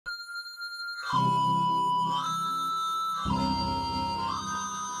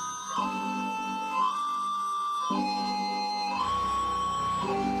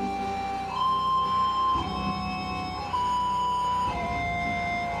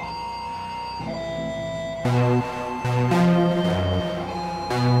One,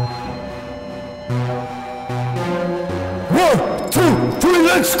 two, three,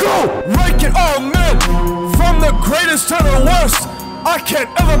 let's go! Rank it all, man! From the greatest to the worst, I can't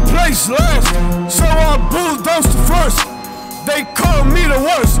ever place last, so I bulldoze the first. They call me the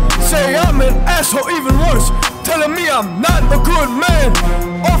worst, say I'm an asshole even worse, telling me I'm not a good man,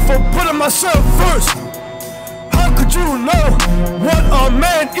 or for putting myself first. How could you know what a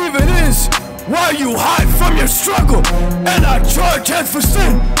man even is? Why you hide from your struggle, and I charge head for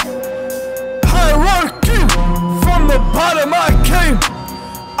sin. Hierarchy, from the bottom I came,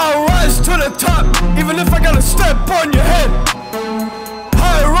 I rise to the top, even if I gotta step on your head.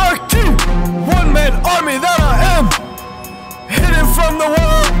 Hierarchy, one-man army that I am, hidden from the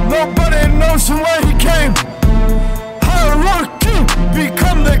world, nobody knows from where he came. Hierarchy,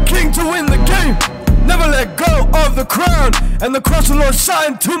 become the king to win the game. Never let go of the crown, and the cross of the Lord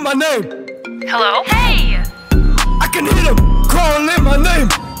signed to my name. Hello? Hey! I can hear them calling my name.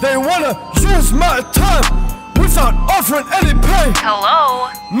 They wanna use my time without offering any pay.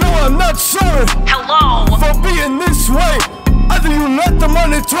 Hello? No, I'm not sorry. Hello? For being this way. Either you let the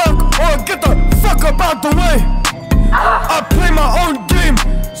money talk or get the fuck up out the way. I play my own game,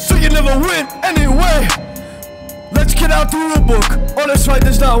 so you never win anyway. Let's get out the rule book. Oh, let's write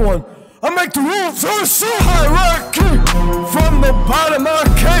this down one. I make the rules also. Hierarchy, from the bottom I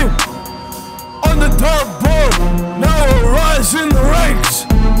came. On the dartboard, now I rise in the ranks.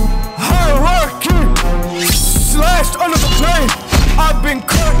 Hierarchy, slashed under the plane. I've been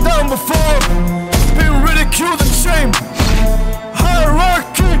cut down before, been ridiculed and shamed.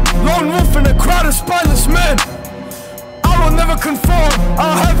 Hierarchy, lone wolf in a crowd of spineless men. I will never conform,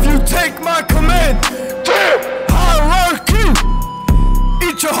 I'll have you take my command. Damn! Hierarchy,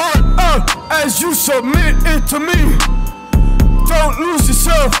 eat your heart out as you submit it to me. Don't lose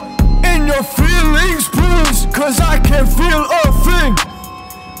yourself in your feelings, please, cause I can't feel a thing.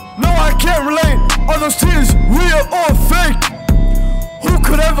 No, I can't relate, are those tears real or fake? Who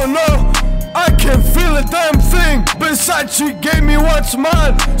could ever know? I can't feel a damn thing. Besides, she gave me what's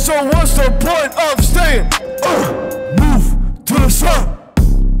mine, so what's the point of staying? Move to the side,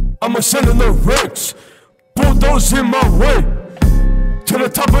 I'm ascending the ranks. Bulldoze in my way to the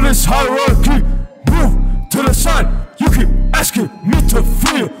top of this hierarchy. Move to the side, you keep asking me to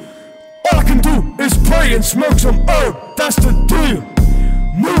feel. All I can do is pray and smoke some herb, that's the deal.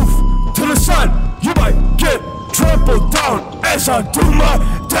 Move to the side, you might get trampled down as I do my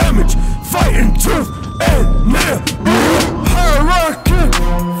damage, fighting truth and near. Hierarchy,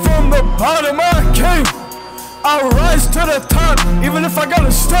 from the bottom I came. I'll rise to the top, even if I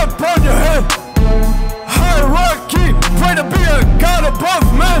gotta step on your head. Hierarchy, pray to be a god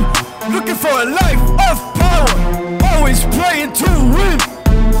above man, looking for a life of power, always playing to win.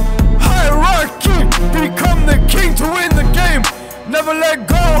 Hierarchy, become the king to win the game. Never let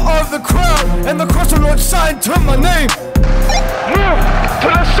go of the crown, and the cross of the Lord signed to my name. Move to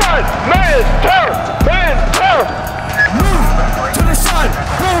the side, man down, man down. Move to the side,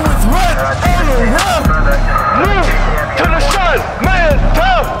 go with red all around. Move to the side, man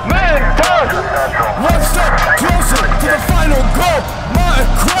down, man down. One step closer to the final goal, my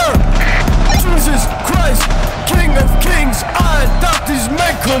crown. Jesus Christ, King of Kings, I doubt these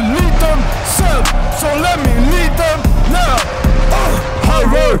men could lead themselves, so let me lead them now.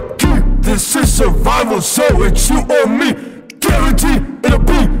 Hierarchy, this is survival, so it's you or me. Guaranteed